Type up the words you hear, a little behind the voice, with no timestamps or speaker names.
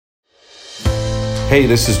Hey,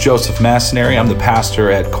 this is Joseph Massonary. I'm the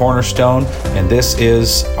pastor at Cornerstone, and this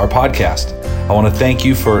is our podcast. I want to thank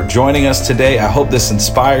you for joining us today. I hope this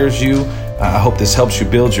inspires you. I hope this helps you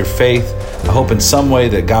build your faith. I hope in some way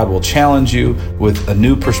that God will challenge you with a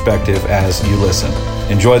new perspective as you listen.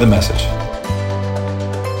 Enjoy the message.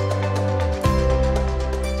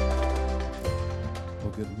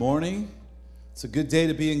 Well, good morning. It's a good day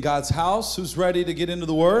to be in God's house. Who's ready to get into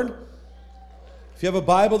the Word? If you have a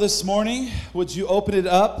Bible this morning, would you open it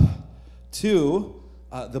up to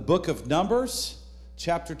the book of Numbers,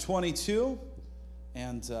 chapter 22.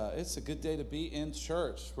 And it's a good day to be in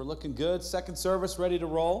church. We're looking good. Second service, ready to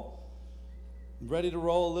roll. Ready to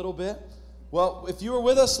roll a little bit. Well, if you were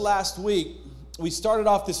with us last week, we started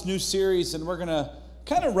off this new series, and we're going to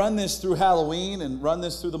kind of run this through Halloween and run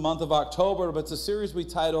this through the month of October. But it's a series we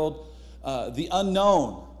titled The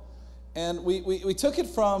Unknown. And we took it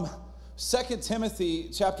from 2 Timothy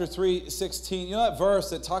chapter 3:16. You know that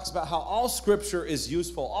verse that talks about how all Scripture is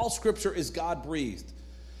useful. All Scripture is God-breathed.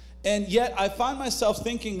 And yet I find myself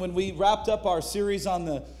thinking, when we wrapped up our series on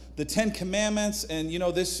the Ten Commandments, and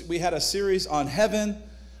we had a series on heaven,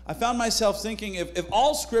 I found myself thinking, if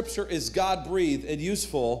all Scripture is God-breathed and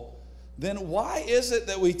useful, then why is it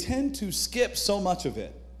that we tend to skip so much of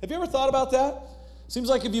it? Have you ever thought about that? Seems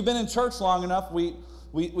like if you've been in church long enough,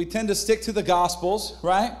 we tend to stick to the Gospels,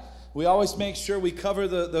 right? We always make sure we cover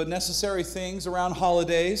the necessary things around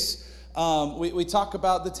holidays. We talk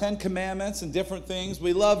about the Ten Commandments and different things.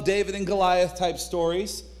 We love David and Goliath type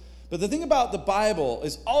stories. But the thing about the Bible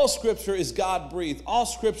is all Scripture is God-breathed. All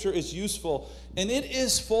Scripture is useful. And it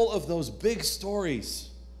is full of those big stories,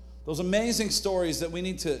 those amazing stories that we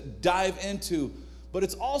need to dive into. But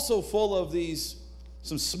it's also full of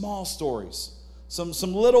some small stories, some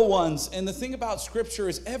little ones. And the thing about Scripture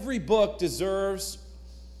is every book deserves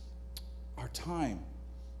our time.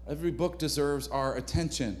 Every book deserves our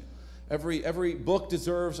attention. Every book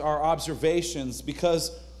deserves our observations,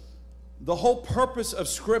 because the whole purpose of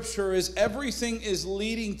Scripture is everything is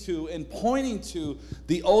leading to and pointing to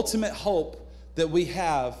the ultimate hope that we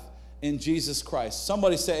have in Jesus Christ.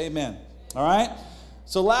 Somebody say amen. All right?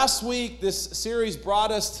 So last week, this series brought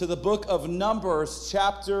us to the book of Numbers,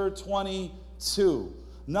 chapter 22.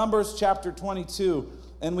 Numbers, chapter 22.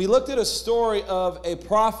 And we looked at a story of a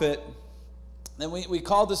prophet, and we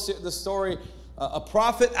called the story a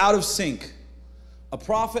prophet out of sync. A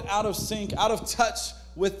prophet out of sync, out of touch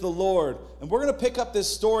with the Lord. And we're going to pick up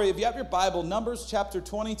this story. If you have your Bible, Numbers chapter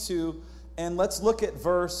 22, and let's look at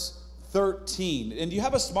verse 13. And do you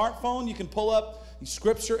have a smartphone? You can pull up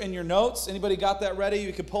Scripture in your notes. Anybody got that ready?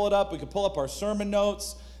 You can pull it up. We can pull up our sermon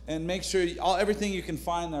notes and make sure everything you can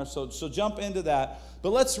find there. So jump into that. But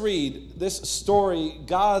let's read this story,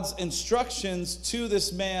 God's instructions to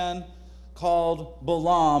this man called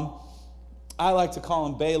Balaam. I like to call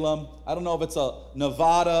him Balaam. I don't know if it's a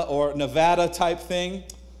Nevada type thing,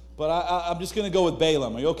 but I'm just going to go with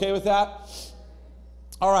Balaam. Are you okay with that?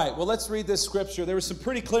 All right, well, let's read this scripture. There were some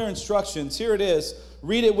pretty clear instructions. Here it is.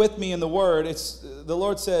 Read it with me in the Word. The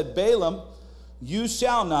Lord said, Balaam, you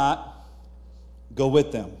shall not go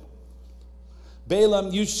with them.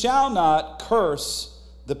 Balaam, you shall not curse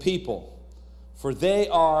the people, for they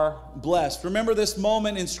are blessed. Remember this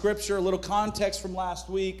moment in Scripture, a little context from last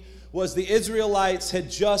week, was the Israelites had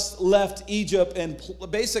just left Egypt and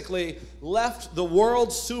basically left the world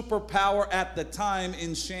superpower at the time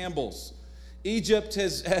in shambles. Egypt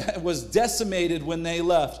was decimated when they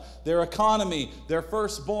left. Their economy, their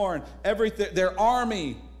firstborn, everything, their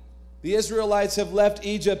army. The Israelites have left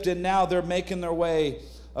Egypt, and now they're making their way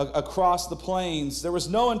across the plains. There was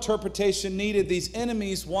no interpretation needed. These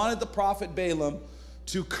enemies wanted the prophet Balaam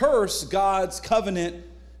to curse God's covenant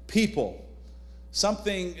people.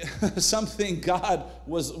 Something God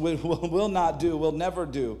will not do, will never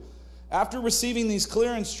do. After receiving these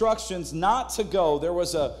clear instructions not to go, there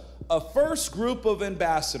was a first group of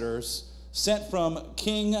ambassadors sent from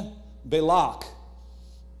King Balak.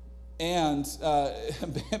 And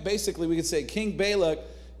basically we could say King Balak,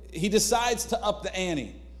 he decides to up the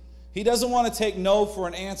ante. He doesn't want to take no for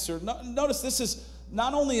an answer. Notice this is,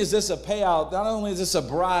 not only is this a payout, not only is this a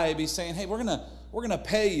bribe, he's saying, hey, we're gonna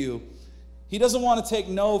pay you. He doesn't want to take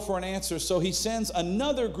no for an answer, so he sends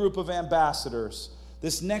another group of ambassadors.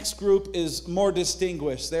 This next group is more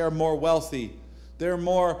distinguished. They are more wealthy. They're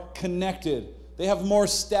more connected. They have more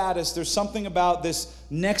status. There's something about this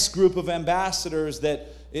next group of ambassadors that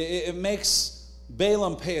it makes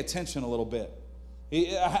Balaam pay attention a little bit.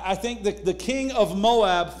 I think the king of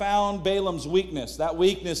Moab found Balaam's weakness. That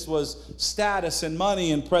weakness was status and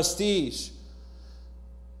money and prestige.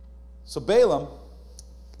 So Balaam,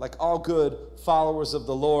 like all good followers of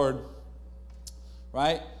the Lord,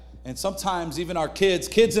 right? And sometimes even our kids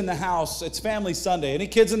in the house, it's Family Sunday. Any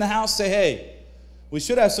kids in the house, say hey. We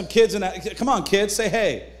should have some kids in that. Come on, kids, say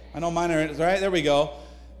hey. I know mine are, right? There we go.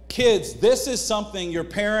 Kids, this is something your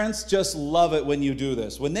parents just love it when you do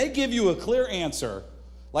this. When they give you a clear answer,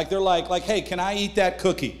 like they're like, hey, can I eat that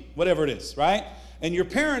cookie? Whatever it is, right? And your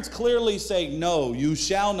parents clearly say, no, you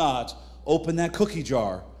shall not open that cookie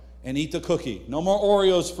jar and eat the cookie. No more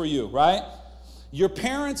Oreos for you, right? Your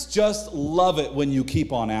parents just love it when you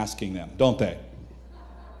keep on asking them, don't they?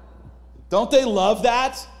 Don't they love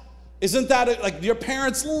that? Isn't that like your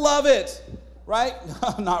parents love it, right?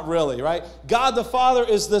 Not really, right? God the Father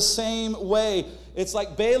is the same way. It's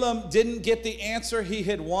like Balaam didn't get the answer he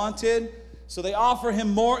had wanted, so they offer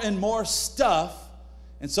him more and more stuff.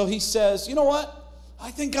 And so he says, you know what?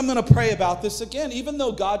 I think I'm going to pray about this again. Even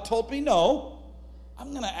though God told me no,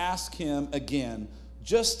 I'm going to ask him again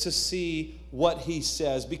just to see what he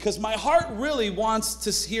says, because my heart really wants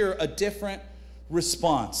to hear a different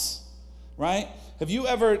response, right? Have you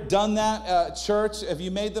ever done that, church? Have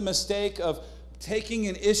you made the mistake of taking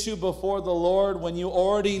an issue before the Lord when you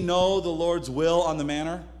already know the Lord's will on the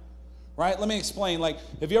matter? Right? Let me explain. Like,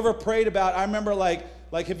 have you ever prayed about, I remember like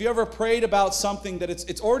have you ever prayed about something that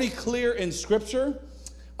it's already clear in Scripture?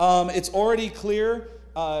 It's already clear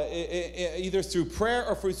either through prayer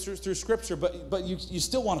or through Scripture, but you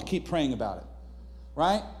still want to keep praying about it,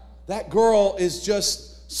 right? That girl is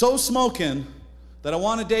just so smoking that I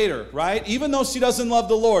want to date her, right? Even though she doesn't love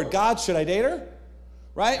the Lord. God, should I date her?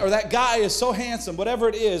 Right? Or that guy is so handsome, whatever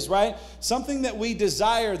it is, right? Something that we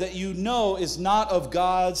desire that you know is not of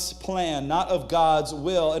God's plan, not of God's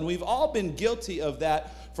will. And we've all been guilty of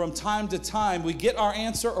that from time to time. We get our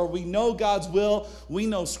answer, or we know God's will, we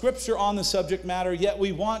know Scripture on the subject matter, yet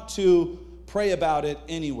we want to pray about it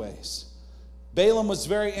anyways. Balaam was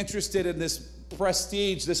very interested in this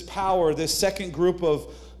prestige, this power, this second group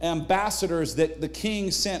of ambassadors that the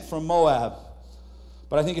king sent from Moab.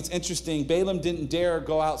 But I think it's interesting, Balaam didn't dare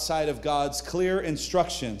go outside of God's clear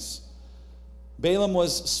instructions. Balaam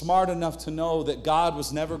was smart enough to know that God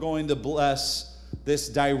was never going to bless this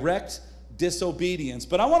direct disobedience.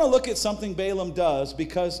 But I want to look at something Balaam does,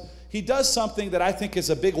 because he does something that I think is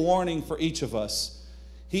a big warning for each of us.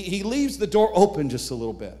 He leaves the door open just a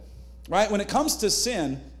little bit, right? When it comes to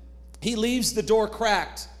sin, he leaves the door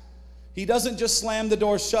cracked. He doesn't just slam the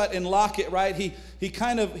door shut and lock it, right? He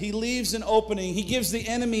leaves an opening. He gives the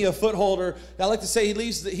enemy a foothold. I like to say he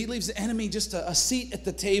leaves the enemy just a seat at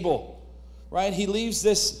the table, right? He leaves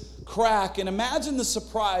this crack. And imagine the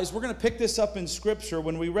surprise. We're going to pick this up in Scripture.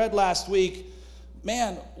 When we read last week,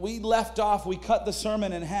 man, we cut the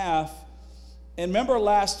sermon in half. And remember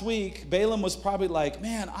last week, Balaam was probably like,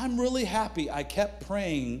 man, I'm really happy I kept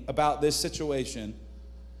praying about this situation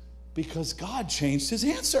because God changed his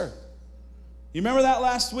answer. You remember that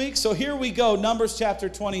last week? So here we go, Numbers chapter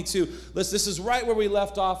 22. This is right where we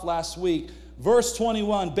left off last week. Verse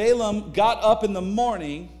 21, Balaam got up in the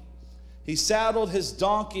morning, he saddled his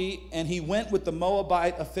donkey, and he went with the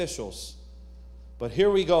Moabite officials. But here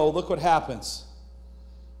we go, look what happens.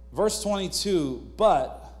 Verse 22,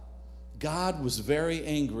 but God was very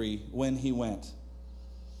angry when he went.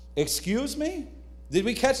 Excuse me? Did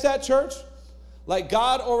we catch that, church? Like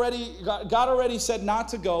God already said not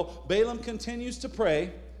to go. Balaam continues to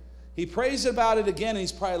pray. He prays about it again, and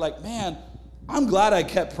he's probably like, man, I'm glad I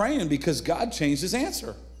kept praying because God changed his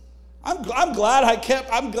answer. I'm glad I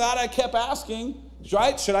kept asking,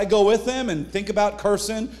 right? Should I go with him and think about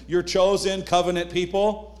cursing your chosen covenant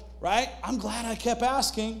people, right? I'm glad I kept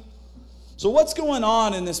asking. So what's going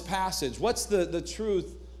on in this passage? What's the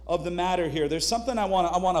truth of the matter here? There's something I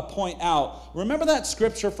want to point out. Remember that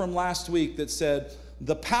scripture from last week that said,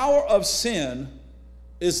 the power of sin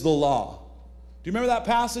is the law. Do you remember that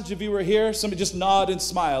passage? If you were here, somebody just nod and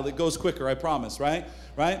smile. It goes quicker, I promise, right?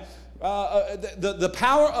 The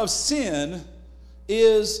power of sin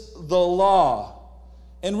is the law.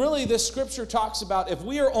 And really, this scripture talks about if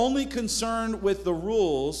we are only concerned with the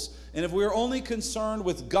rules, and if we are only concerned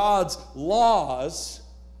with God's laws,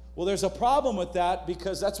 well, there's a problem with that,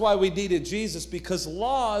 because that's why we needed Jesus, because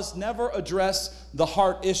laws never address the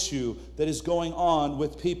heart issue that is going on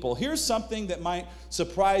with people. Here's something that might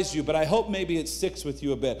surprise you, but I hope maybe it sticks with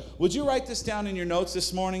you a bit. Would you write this down in your notes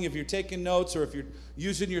this morning if you're taking notes or if you're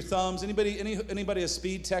using your thumbs? Anybody a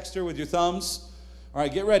speed texter with your thumbs? All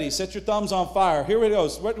right, get ready. Set your thumbs on fire. Here it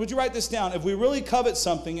goes. Would you write this down? If we really covet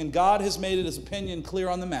something and God has made his opinion clear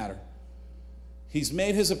on the matter, he's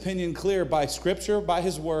made his opinion clear by Scripture, by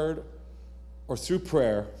his word, or through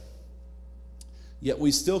prayer, yet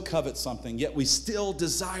we still covet something, yet we still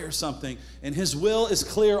desire something, and his will is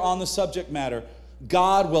clear on the subject matter,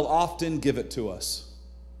 God will often give it to us.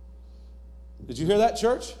 Did you hear that,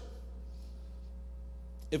 church?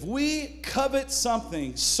 If we covet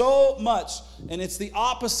something so much and it's the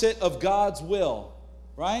opposite of God's will,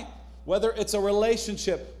 right? Whether it's a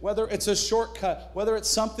relationship, whether it's a shortcut, whether it's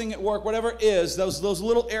something at work, whatever it is, those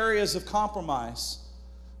little areas of compromise,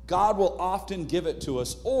 God will often give it to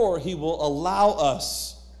us, or he will allow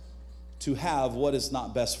us to have what is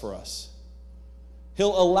not best for us.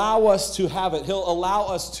 He'll allow us to have it. He'll allow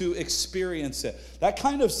us to experience it. That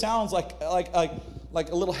kind of sounds like a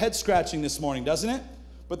little head scratching this morning, doesn't it?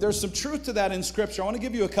 But there's some truth to that in Scripture. I want to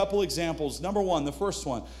give you a couple examples. Number one, the first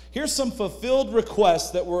one. Here's some fulfilled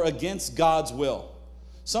requests that were against God's will.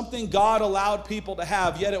 Something God allowed people to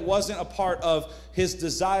have, yet it wasn't a part of his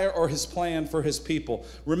desire or his plan for his people.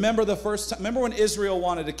 Remember the first time, remember when Israel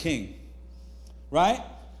wanted a king, right?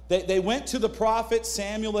 They went to the prophet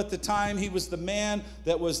Samuel at the time. He was the man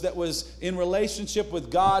that was in relationship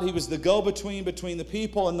with God. He was the go-between between the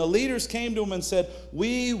people. And the leaders came to him and said,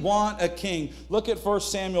 we want a king. Look at 1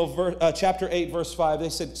 Samuel chapter 8, verse 5. They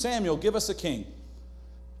said, Samuel, give us a king.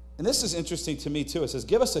 And this is interesting to me too. It says,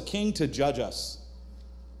 give us a king to judge us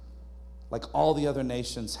like all the other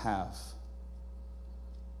nations have.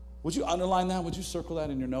 Would you underline that? Would you circle that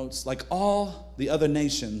in your notes? Like all the other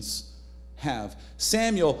nations have.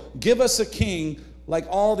 Samuel, give us a king like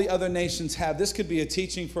all the other nations have. This could be a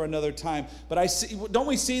teaching for another time. But don't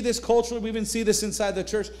we see this culturally? We even see this inside the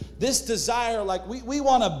church. This desire, like we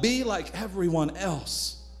want to be like everyone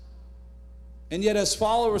else. And yet as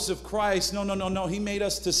followers of Christ, no. He made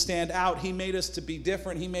us to stand out. He made us to be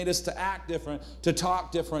different. He made us to act different, to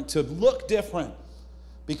talk different, to look different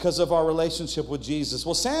because of our relationship with Jesus.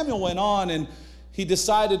 Well, Samuel went on and he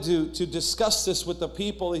decided to discuss this with the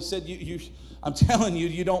people. He said, I'm telling you,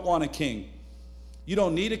 you don't want a king. You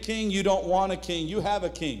don't need a king. You don't want a king. You have a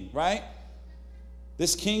king, right?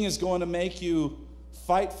 This king is going to make you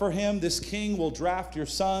fight for him. This king will draft your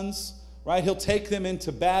sons, right? He'll take them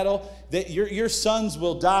into battle. Your sons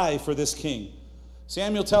will die for this king.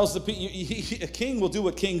 Samuel tells the people, a king will do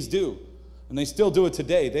what kings do. And they still do it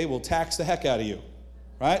today. They will tax the heck out of you,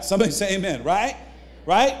 right? Somebody say amen, right?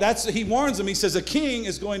 Right? He warns them. He says, a king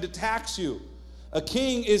is going to tax you. A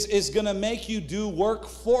king is going to make you do work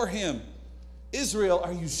for him. Israel,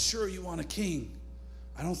 are you sure you want a king?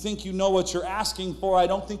 I don't think you know what you're asking for. I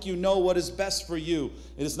don't think you know what is best for you.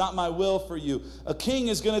 It is not my will for you. A king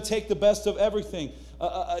is going to take the best of everything.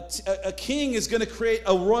 A king is going to create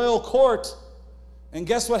a royal court. And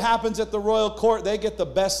guess what happens at the royal court? They get the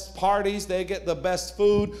best parties. They get the best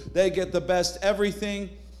food. They get the best everything.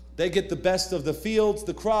 They get the best of the fields,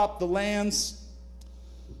 the crop, the lands,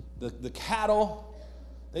 the cattle.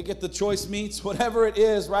 They get the choice meats, whatever it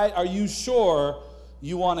is, right? Are you sure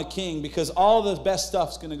you want a king? Because all the best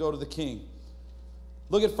stuff's going to go to the king.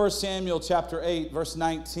 Look at 1 Samuel chapter 8, verse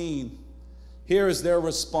 19. Here is their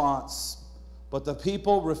response. But the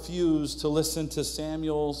people refused to listen to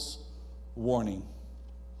Samuel's warning.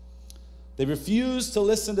 They refused to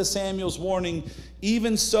listen to Samuel's warning.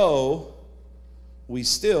 Even so, we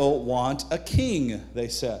still want a king, they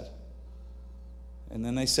said. And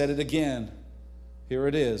then they said it again. Here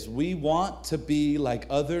it is. We want to be like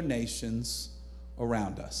other nations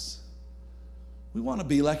around us. We want to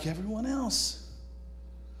be like everyone else.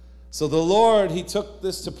 So the Lord, he took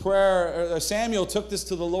this to prayer, or Samuel took this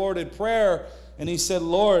to the Lord in prayer, and he said,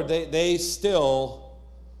 Lord, they still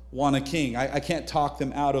want a king. I can't talk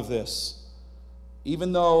them out of this.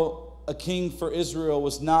 Even though a king for Israel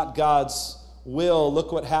was not God's will,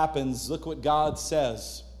 look what happens. Look what God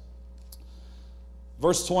says.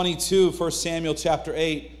 Verse 22, 1 Samuel chapter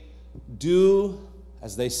 8, do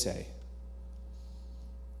as they say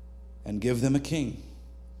and give them a king.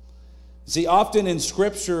 See, often in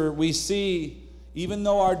Scripture we see, even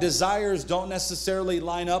though our desires don't necessarily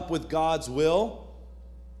line up with God's will,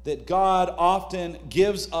 that God often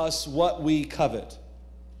gives us what we covet.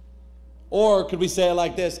 Or could we say it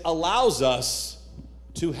like this, allows us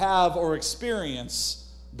to have or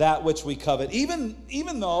experience that which we covet.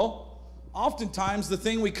 Even though oftentimes the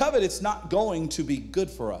thing we covet, it's not going to be good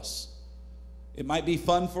for us. It might be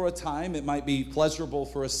fun for a time, it might be pleasurable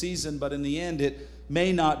for a season, but in the end it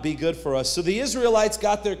may not be good for us. So the Israelites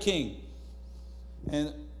got their king.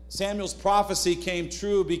 And Samuel's prophecy came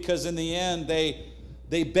true because in the end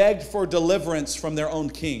they begged for deliverance from their own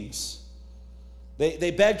kings.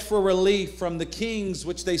 They begged for relief from the kings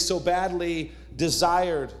which they so badly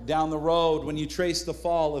desired down the road when you trace the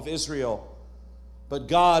fall of Israel. But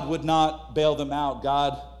God would not bail them out.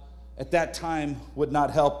 God, at that time, would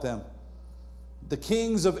not help them. The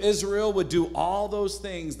kings of Israel would do all those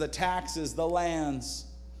things, the taxes, the lands,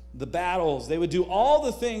 the battles. They would do all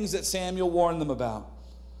the things that Samuel warned them about.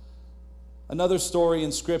 Another story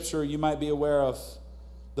in Scripture you might be aware of,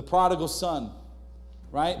 the prodigal son.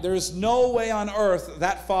 Right? There's no way on earth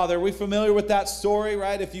that father, are we familiar with that story,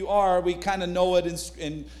 right? If you are, we kind of know it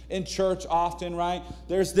in church often, right?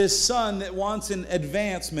 There's this son that wants an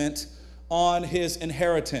advancement on his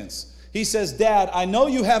inheritance. He says, Dad, I know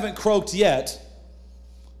you haven't croaked yet,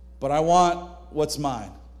 but I want what's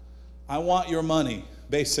mine. I want your money,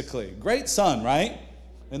 basically. Great son, right?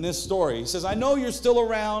 In this story. He says, I know you're still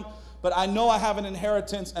around, but I know I have an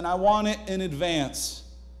inheritance and I want it in advance.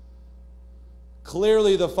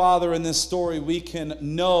 Clearly, the father in this story, we can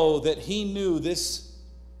know that he knew this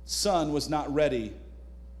son was not ready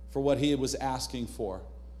for what he was asking for.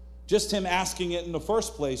 Just him asking it in the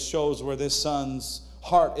first place shows where this son's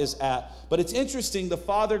heart is at. But it's interesting, the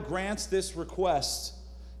father grants this request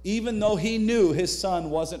even though he knew his son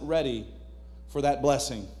wasn't ready for that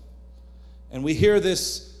blessing. And we hear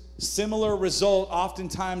this similar result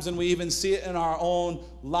oftentimes, and we even see it in our own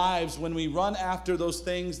lives when we run after those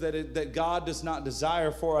things that God does not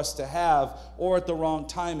desire for us to have, or at the wrong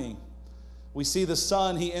timing. We see the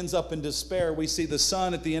son, he ends up in despair. We see the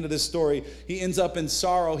son at the end of this story, he ends up in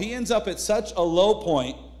sorrow. He ends up at such a low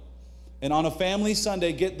point. And on a family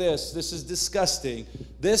Sunday, get this is disgusting.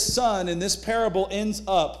 This son in this parable ends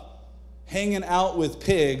up hanging out with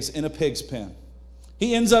pigs in a pig's pen.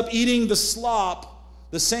 He ends up eating the slop.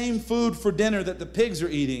 The same food for dinner that the pigs are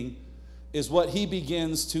eating is what he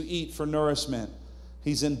begins to eat for nourishment.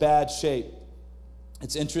 He's in bad shape.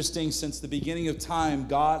 It's interesting, since the beginning of time,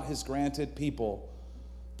 God has granted people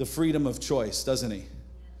the freedom of choice, doesn't he?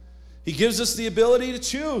 He gives us the ability to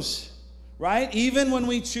choose, right? Even when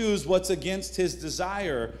we choose what's against his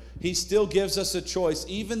desire, he still gives us a choice,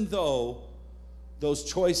 even though those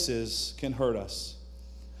choices can hurt us.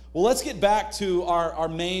 Well, let's get back to our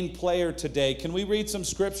main player today. Can we read some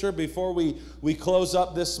scripture before we close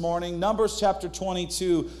up this morning? Numbers chapter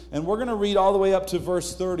 22, and we're going to read all the way up to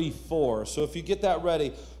verse 34. So if you get that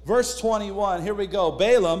ready. Verse 21, here we go.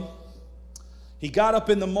 Balaam, he got up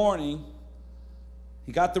in the morning.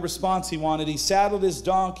 He got the response he wanted. He saddled his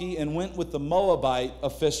donkey and went with the Moabite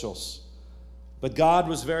officials. But God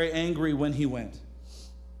was very angry when he went.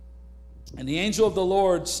 And the angel of the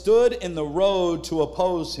Lord stood in the road to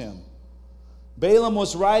oppose him. Balaam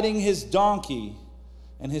was riding his donkey,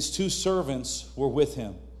 and his 2 servants were with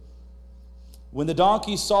him. When the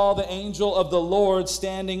donkey saw the angel of the Lord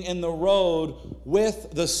standing in the road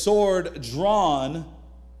with the sword drawn,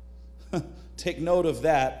 take note of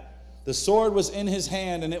that. The sword was in his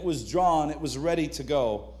hand, and it was drawn. It was ready to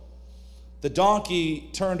go. The donkey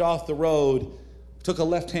turned off the road, took a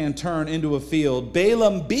left-hand turn into a field.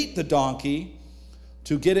 Balaam beat the donkey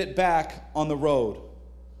to get it back on the road.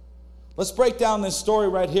 Let's break down this story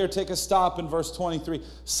right here. Take a stop in verse 23.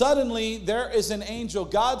 Suddenly, there is an angel.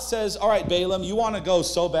 God says, all right, Balaam, you want to go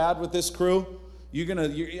so bad with this crew?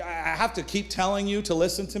 I have to keep telling you to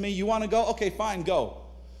listen to me. You want to go? Okay, fine, go.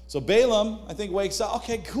 So Balaam, I think, wakes up.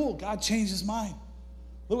 Okay, cool. God changed his mind.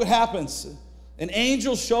 Look what happens. An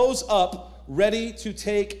angel shows up, ready to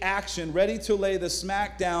take action, ready to lay the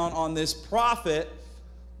smack down on this prophet,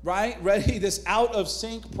 right? Ready, this out of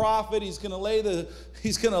sync prophet. He's going to lay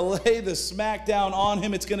the smack down on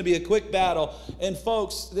him. It's going to be a quick battle. And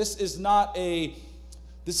folks, this is not a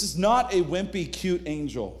wimpy, cute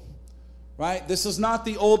angel. Right? This is not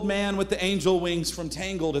the old man with the angel wings from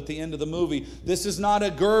Tangled at the end of the movie. This is not a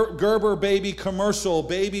Gerber baby commercial,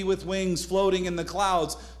 baby with wings floating in the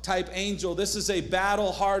clouds type angel. This is a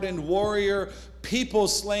battle-hardened warrior,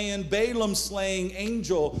 people-slaying, Balaam-slaying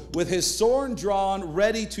angel with his sword drawn,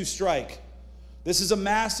 ready to strike. This is a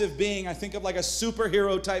massive being. I think of like a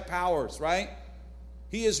superhero type powers, right?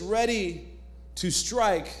 He is ready to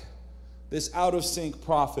strike this out-of-sync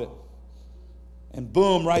prophet. And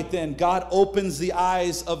boom, right then, God opens the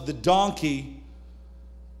eyes of the donkey,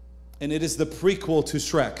 and it is the prequel to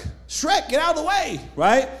Shrek. Shrek, get out of the way,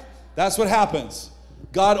 right? That's what happens.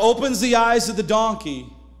 God opens the eyes of the donkey,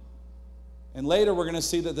 and later we're going to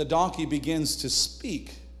see that the donkey begins to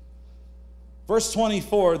speak. Verse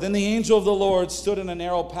 24, then the angel of the Lord stood in a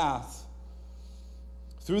narrow path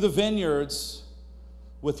through the vineyards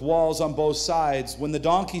with walls on both sides. When the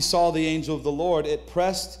donkey saw the angel of the Lord, it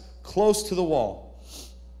pressed close to the wall,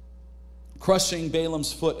 crushing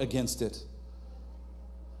Balaam's foot against it.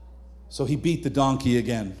 So he beat the donkey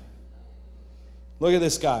again. Look at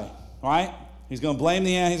this guy, all right? He's going to blame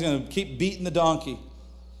the animal. He's going to keep beating the donkey.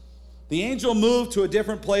 The angel moved to a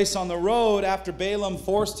different place on the road after Balaam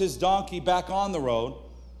forced his donkey back on the road.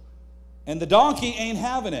 And the donkey ain't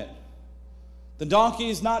having it. The donkey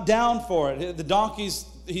is not down for it. The donkey's,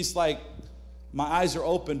 he's like, my eyes are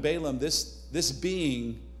open, Balaam. This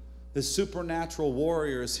being, this supernatural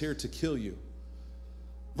warrior is here to kill you.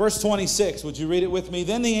 Verse 26, would you read it with me?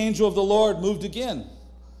 Then the angel of the Lord moved again.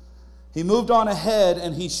 He moved on ahead,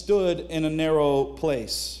 and he stood in a narrow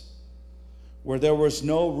place where there was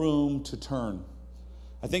no room to turn.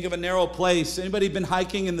 I think of a narrow place. Anybody been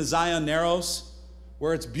hiking in the Zion Narrows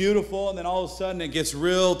where it's beautiful and then all of a sudden it gets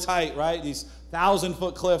real tight, right? These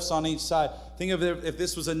 1,000-foot cliffs on each side. Think of it if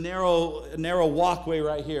this was a narrow walkway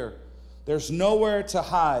right here. There's nowhere to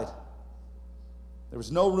hide. There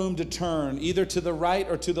was no room to turn, either to the right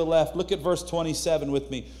or to the left. Look at verse 27 with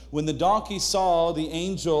me. When the donkey saw the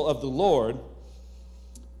angel of the Lord,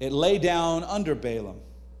 it lay down under Balaam.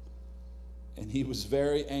 And he was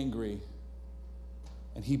very angry.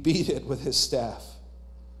 And he beat it with his staff.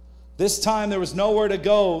 This time there was nowhere to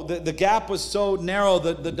go. The gap was so narrow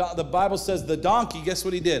that the Bible says the donkey, guess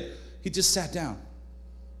what he did? He just sat down.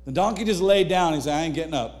 The donkey just laid down. He said, I ain't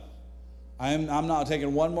getting up. I'm not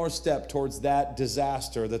taking one more step towards that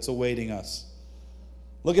disaster that's awaiting us.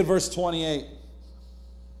 Look at verse 28.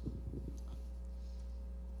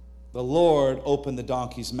 The Lord opened the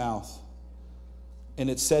donkey's mouth, and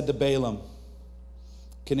it said to Balaam,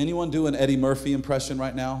 can anyone do an Eddie Murphy impression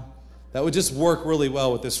right now? That would just work really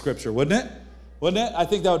well with this scripture, wouldn't it? Wouldn't it? I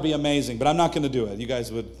think that would be amazing, but I'm not going to do it. You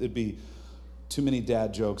guys it'd be too many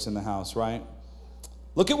dad jokes in the house, right?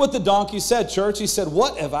 Look at what the donkey said, church. He said,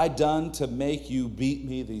 what have I done to make you beat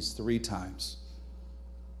me these 3 times?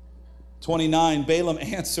 29, Balaam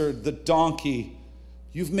answered the donkey,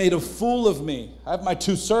 you've made a fool of me. I have my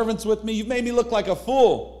 2 servants with me. You've made me look like a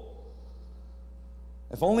fool.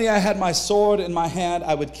 If only I had my sword in my hand,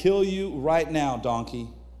 I would kill you right now, donkey.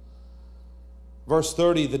 Verse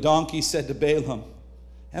 30, the donkey said to Balaam,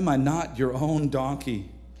 am I not your own donkey,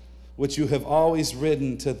 which you have always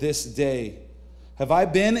ridden to this day? Have I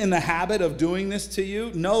been in the habit of doing this to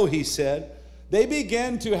you? No, he said. They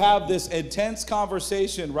began to have this intense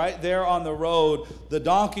conversation right there on the road. The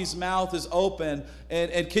donkey's mouth is open.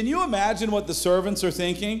 And can you imagine what the servants are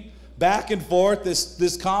thinking? Back and forth,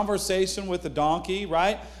 this conversation with the donkey,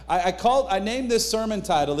 right? I named this sermon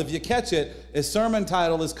title. If you catch it, his sermon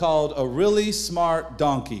title is called A Really Smart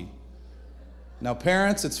Donkey. Now,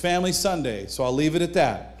 parents, it's Family Sunday, so I'll leave it at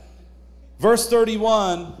that. Verse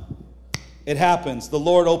 31, it happens. The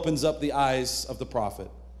Lord opens up the eyes of the prophet.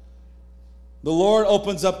 The Lord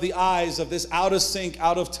opens up the eyes of this out of sync,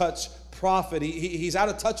 out of touch prophet. He's out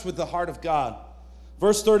of touch with the heart of God.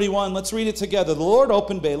 Verse 31, let's read it together. The Lord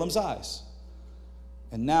opened Balaam's eyes.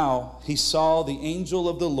 And now he saw the angel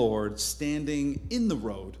of the Lord standing in the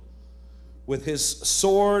road with his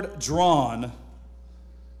sword drawn.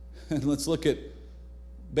 And let's look at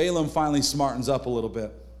Balaam finally smartens up a little bit.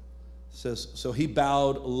 It says, so he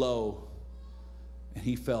bowed low and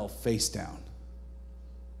he fell face down.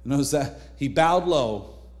 Notice that? He bowed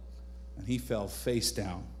low and he fell face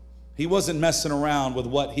down. He wasn't messing around with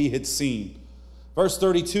what he had seen. Verse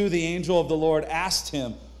 32, the angel of the Lord asked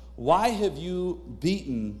him, why have you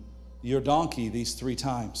beaten your donkey these 3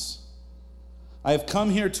 times? I have come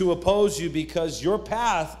here to oppose you because your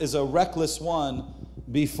path is a reckless one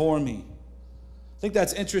before me. I think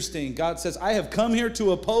that's interesting. God says, I have come here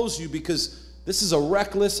to oppose you because this is a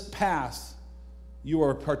reckless path you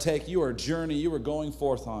are a journey you are going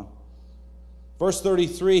forth on. Verse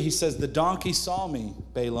 33, he says, the donkey saw me,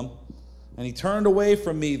 Balaam, and he turned away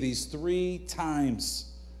from me these 3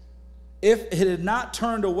 times. If it had not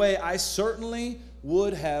turned away, I certainly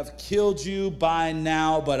would have killed you by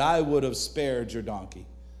now, but I would have spared your donkey.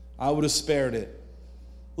 I would have spared it.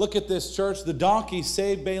 Look at this, church. The donkey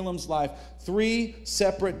saved Balaam's life 3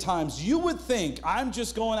 separate times. You would think, I'm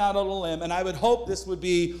just going out on a limb, and I would hope this would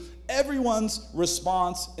be everyone's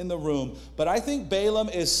response in the room. But I think Balaam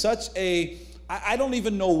is such I don't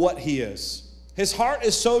even know what he is. His heart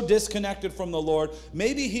is so disconnected from the Lord.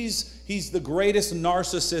 Maybe he's the greatest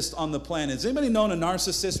narcissist on the planet. Has anybody known a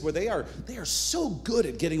narcissist where they are so good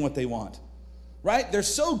at getting what they want? Right? They're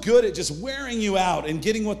so good at just wearing you out and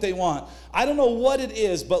getting what they want. I don't know what it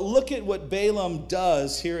is, but look at what Balaam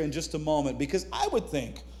does here in just a moment. Because I would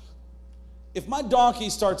think, if my donkey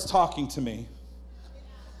starts talking to me,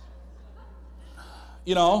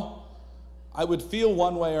 I would feel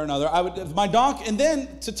one way or another. And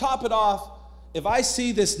then to top it off, if I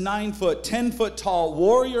see this 9-foot, 10-foot tall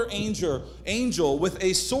warrior angel with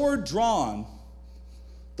a sword drawn,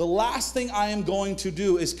 the last thing I am going to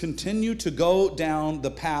do is continue to go down the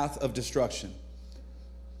path of destruction.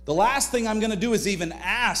 The last thing I'm going to do is even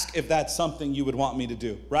ask if that's something you would want me to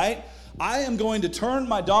do, right? I am going to turn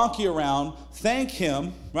my donkey around, thank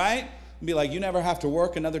him, right? and be like, you never have to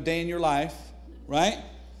work another day in your life, right?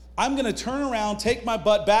 I'm going to turn around, take my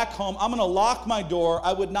butt back home. I'm going to lock my door.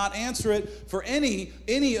 I would not answer it for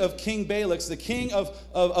any of King Balak, the king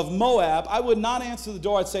of Moab. I would not answer the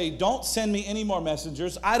door. I'd say, don't send me any more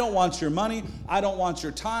messengers. I don't want your money. I don't want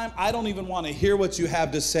your time. I don't even want to hear what you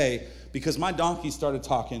have to say, because my donkey started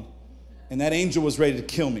talking and that angel was ready to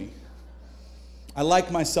kill me. I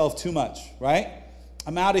like myself too much, right?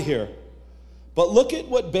 I'm out of here. But look at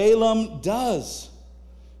what Balaam does.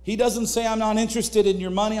 He doesn't say, I'm not interested in your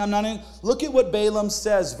money. Look at what Balaam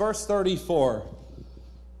says, verse 34.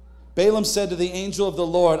 Balaam said to the angel of the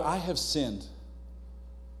Lord, I have sinned.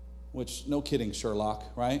 Which, no kidding, Sherlock,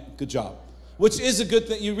 right? Good job. Which is a good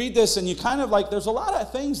thing. You read this and you kind of like, there's a lot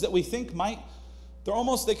of things that we think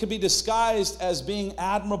they could be disguised as being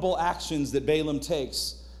admirable actions that Balaam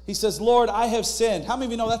takes. He says, Lord, I have sinned. How many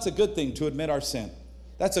of you know that's a good thing, to admit our sin?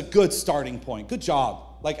 That's a good starting point. Good job.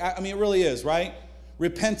 It really is, right?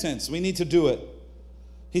 Repentance, we need to do it.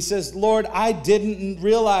 He says, Lord, I didn't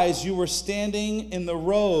realize you were standing in the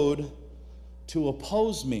road to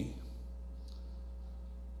oppose me.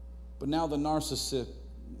 But now the narcissistic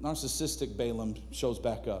Balaam shows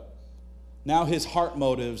back up. Now his heart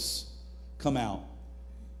motives come out,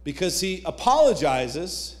 because he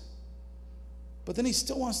apologizes, but then he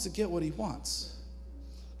still wants to get what he wants.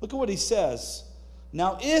 Look at what he says.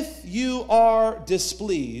 Now, if you are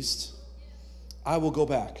displeased, I will go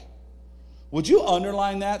back. Would you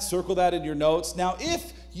underline that, circle that in your notes? Now,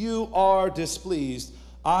 if you are displeased,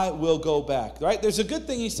 I will go back. Right? There's a good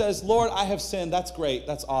thing. He says, Lord, I have sinned. That's great.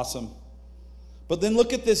 That's awesome. But then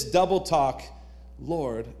look at this double talk.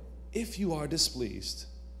 Lord, if you are displeased,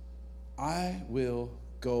 I will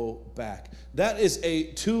go back. That is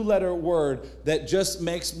a 2-letter word that just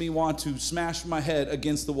makes me want to smash my head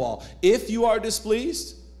against the wall. If you are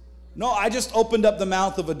displeased? No, I just opened up the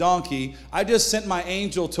mouth of a donkey. I just sent my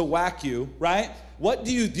angel to whack you, right? What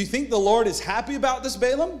do you think the Lord is happy about this,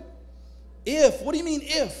 Balaam? If, what do you mean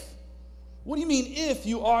if? What do you mean if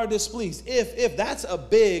you are displeased? If, that's a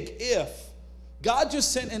big if. God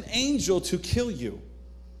just sent an angel to kill you.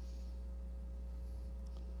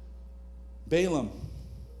 Balaam,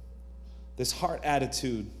 this heart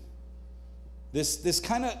attitude, this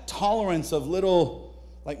kind of tolerance of little,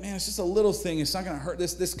 like, man, it's just a little thing, it's not going to hurt.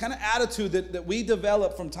 This kind of attitude that we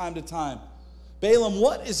develop from time to time. Balaam,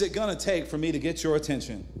 what is it going to take for me to get your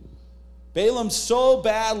attention? Balaam so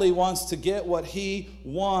badly wants to get what he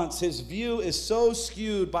wants. His view is so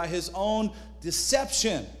skewed by his own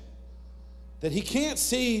deception that he can't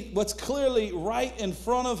see what's clearly right in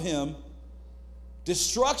front of him.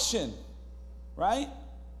 Destruction, right?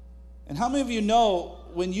 And how many of you know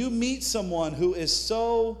when you meet someone who is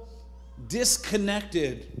so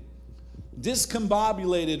disconnected,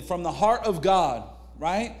 discombobulated from the heart of God,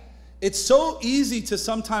 right? It's so easy to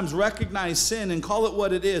sometimes recognize sin and call it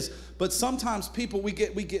what it is, but sometimes people, we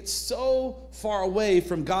get so far away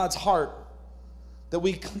from God's heart that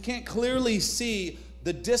we can't clearly see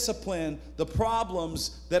the discipline, the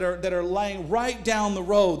problems that are laying right down the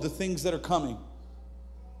road, the things that are coming.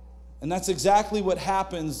 And that's exactly what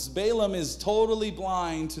happens. Balaam is totally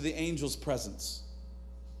blind to the angel's presence.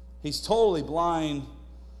 He's totally blind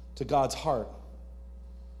to God's heart.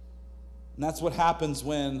 And that's what happens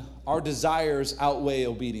when our desires outweigh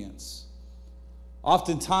obedience.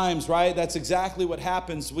 Oftentimes, right, that's exactly what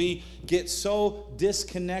happens. We get so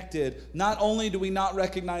disconnected. Not only do we not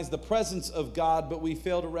recognize the presence of God, but we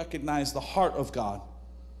fail to recognize the heart of God.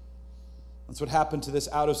 That's what happened to this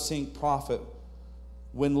out-of-sync prophet.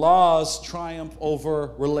 When laws triumph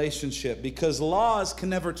over relationship, because laws can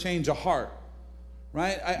never change a heart,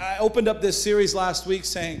 right? I opened up this series last week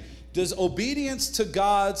saying, does obedience to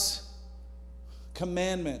God's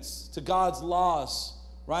commandments, to God's laws,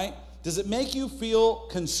 right? Does it make you feel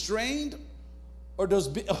constrained, or does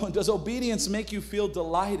obedience make you feel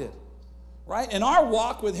delighted? Right? In our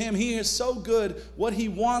walk with Him, He is so good. What He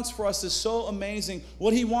wants for us is so amazing.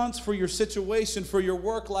 What He wants for your situation, for your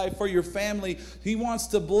work life, for your family, He wants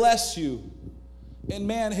to bless you. And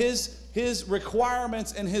man, His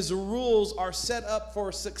requirements and His rules are set up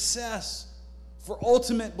for success, for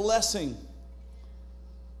ultimate blessing.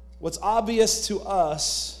 What's obvious to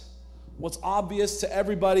us, what's obvious to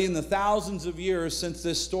everybody in the thousands of years since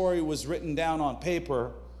this story was written down on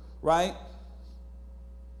paper, right?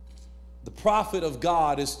 The prophet of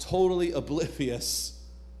God is totally oblivious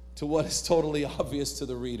to what is totally obvious to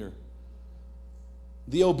the reader.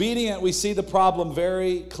 The obedient, we see the problem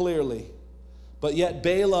very clearly. But yet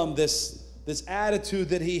Balaam, this attitude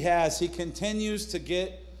that he has, he continues to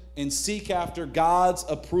get and seek after God's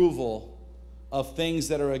approval of things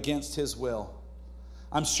that are against His will.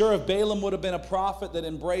 I'm sure if Balaam would have been a prophet that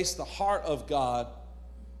embraced the heart of God,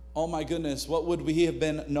 oh my goodness, what would he have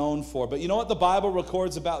been known for? But you know what the Bible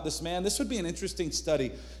records about this man? This would be an interesting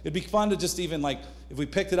study. It'd be fun to just even if we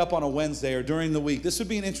picked it up on a Wednesday or during the week, this would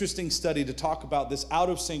be an interesting study to talk about this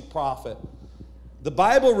out-of-sync prophet. The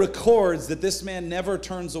Bible records that this man never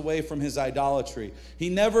turns away from his idolatry. He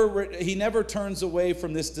never turns away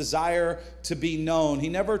from this desire to be known. He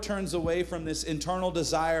never turns away from this internal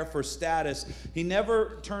desire for status. He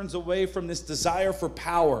never turns away from this desire for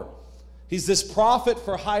power. He's this prophet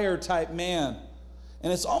for hire type man.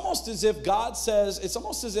 And it's almost as if God says, it's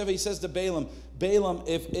almost as if he says to Balaam, Balaam,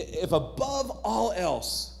 if above all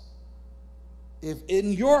else, if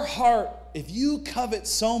in your heart, if you covet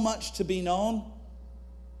so much to be known,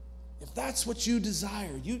 if that's what you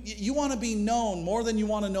desire, you want to be known more than you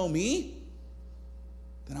want to know me,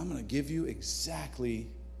 then I'm going to give you exactly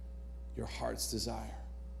your heart's desire.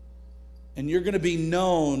 And you're going to be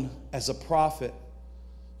known as a prophet.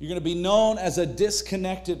 You're going to be known as a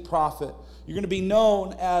disconnected prophet. You're going to be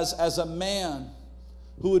known as a man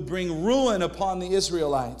who would bring ruin upon the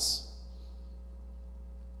Israelites.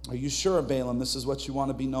 Are you sure, Balaam, this is what you want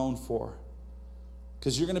to be known for?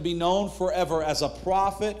 Because you're going to be known forever as a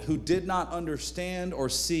prophet who did not understand or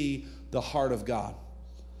see the heart of God.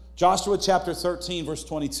 Joshua chapter 13, verse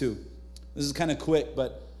 22. This is kind of quick,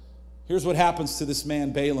 but here's what happens to this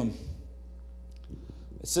man, Balaam.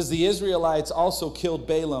 It says, the Israelites also killed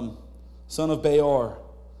Balaam, son of Beor,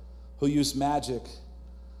 who used magic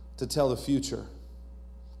to tell the future.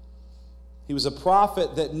 He was a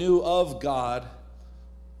prophet that knew of God,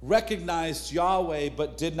 recognized Yahweh,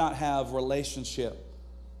 but did not have relationship.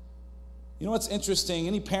 You know what's interesting?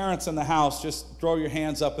 Any parents in the house, just throw your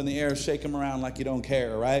hands up in the air, shake them around like you don't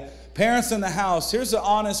care, right? Parents in the house, here's an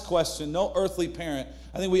honest question. No earthly parent.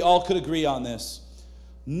 I think we all could agree on this.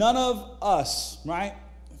 None of us, right?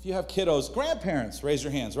 If you have kiddos, grandparents, raise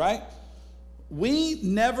your hands, right? We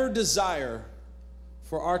never desire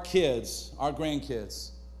for our kids, our grandkids,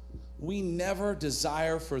 we never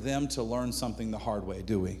desire for them to learn something the hard way,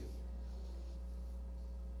 do we?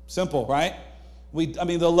 Simple, right?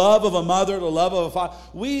 The love of a mother, the love of a father,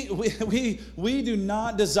 we do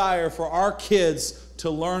not desire for our kids to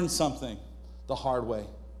learn something the hard way.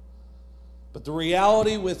 But the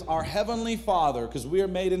reality with our Heavenly Father, because we are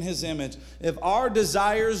made in His image, if our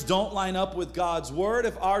desires don't line up with God's Word,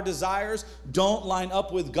 if our desires don't line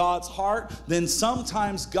up with God's heart, then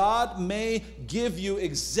sometimes God may give you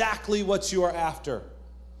exactly what you are after.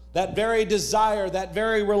 That very desire, that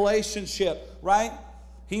very relationship, right?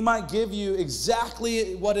 He might give you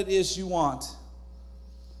exactly what it is you want.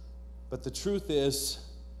 But the truth is,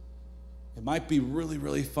 it might be really,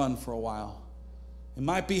 really fun for a while. It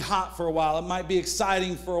might be hot for a while. It might be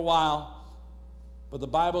exciting for a while. But the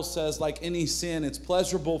Bible says, like any sin, it's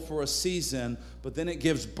pleasurable for a season, but then it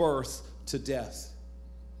gives birth to death.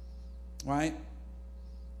 Right?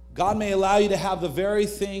 God may allow you to have the very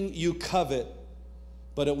thing you covet,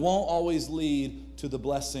 but it won't always lead to the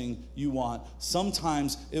blessing you want.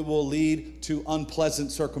 Sometimes it will lead to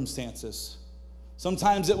unpleasant circumstances.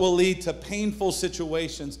 Sometimes it will lead to painful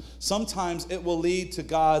situations. Sometimes it will lead to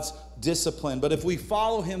God's discipline. But if we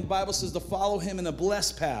follow Him, the Bible says to follow Him in a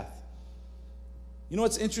blessed path. You know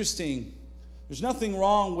what's interesting? There's nothing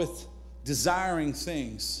wrong with desiring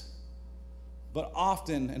things. But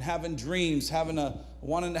often, and having dreams,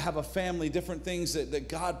 wanting to have a family, different things that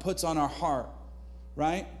God puts on our heart,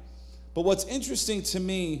 right? But what's interesting to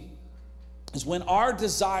me is when our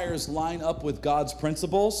desires line up with God's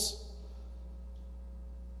principles,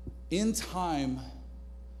 in time,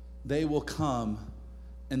 they will come,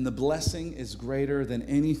 and the blessing is greater than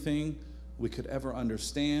anything we could ever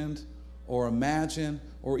understand or imagine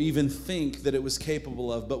or even think that it was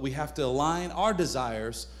capable of. But we have to align our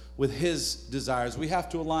desires with His desires. We have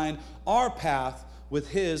to align our path with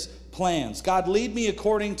His plans. God, lead me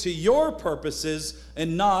according to your purposes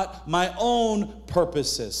and not my own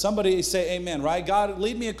purposes. Somebody say amen, right? God,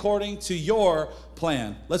 lead me according to your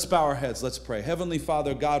plan. Let's bow our heads. Let's pray. Heavenly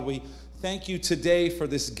Father, God, we thank you today for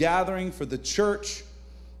this gathering, for the church.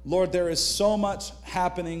 Lord, there is so much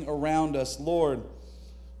happening around us. Lord,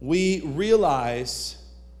 we realize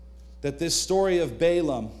that this story of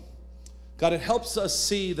Balaam, God, it helps us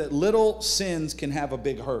see that little sins can have a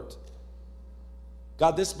big hurt.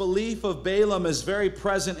 God, this belief of Balaam is very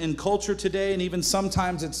present in culture today, and even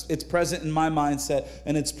sometimes it's present in my mindset,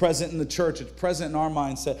 and it's present in the church. It's present in our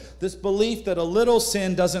mindset. This belief that a little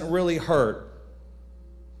sin doesn't really hurt.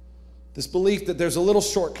 This belief that there's a little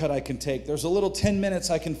shortcut I can take. There's a little 10 minutes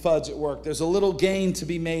I can fudge at work. There's a little gain to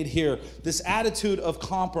be made here. This attitude of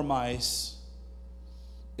compromise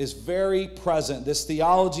is very present. This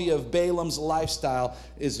theology of Balaam's lifestyle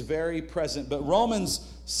is very present. But Romans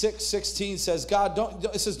 6:16 says,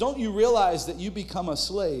 don't you realize that you become a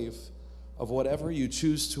slave of whatever you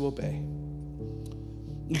choose to obey?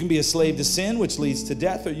 You can be a slave to sin, which leads to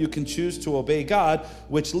death, or you can choose to obey God,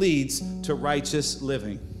 which leads to righteous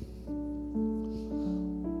living.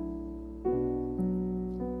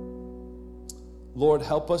 Lord,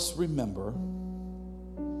 help us remember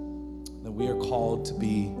that we are called to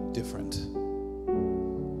be different.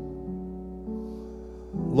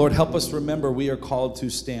 Lord, help us remember we are called to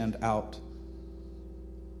stand out.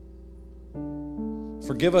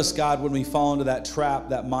 Forgive us, God, when we fall into that trap,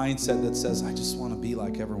 that mindset that says, I just want to be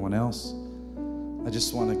like everyone else. I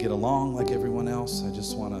just want to get along like everyone else. I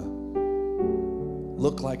just want to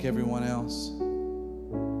look like everyone else.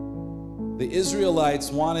 The Israelites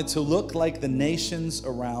wanted to look like the nations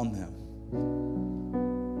around them.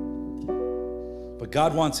 But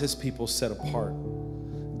God wants his people set apart.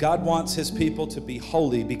 God wants his people to be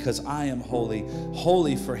holy because I am holy,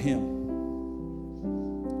 holy for him.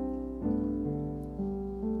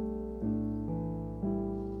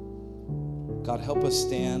 God, help us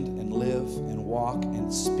stand and live and walk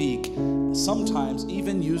and speak, sometimes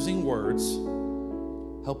even using words.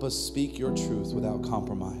 Help us speak your truth without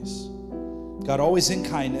compromise. God, always in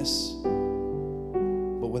kindness,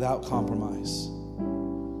 but without compromise.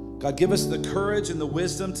 God, give us the courage and the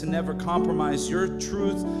wisdom to never compromise your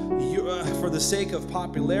truth for the sake of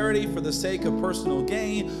popularity, for the sake of personal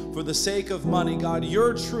gain, for the sake of money. God,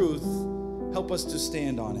 your truth, help us to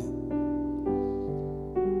stand on it.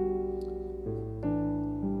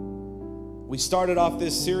 We started off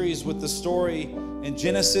this series with the story in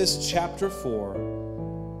Genesis chapter 4,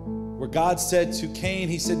 where God said to Cain,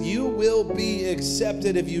 he said, you will be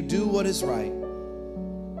accepted if you do what is right.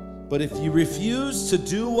 But if you refuse to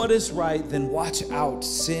do what is right, then watch out.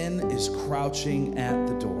 Sin is crouching at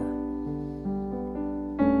the door.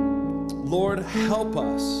 Lord, help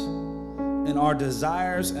us in our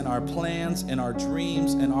desires and our plans and our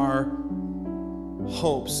dreams and our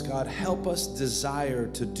hopes. God, help us desire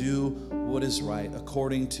to do what is right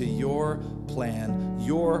according to your plan,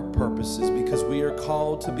 your purposes, because we are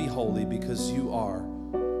called to be holy because you are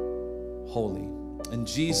holy. In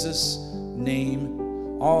Jesus' name,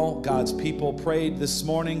 all God's people prayed this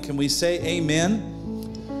morning. Can we say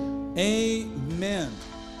amen? Amen.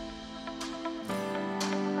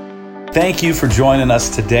 Thank you for joining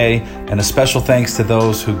us today, and a special thanks to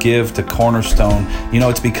those who give to Cornerstone. You know,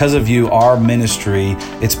 it's because of you, our ministry,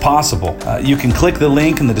 it's possible. You can click the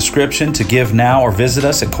link in the description to give now or visit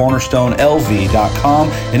us at cornerstonelv.com.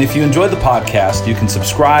 And if you enjoyed the podcast, you can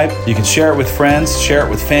subscribe, you can share it with friends, share it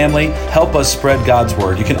with family, help us spread God's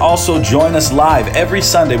word. You can also join us live every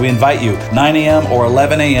Sunday. We invite you, 9 a.m. or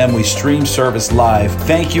 11 a.m. We stream service live.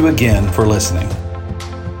 Thank you again for listening.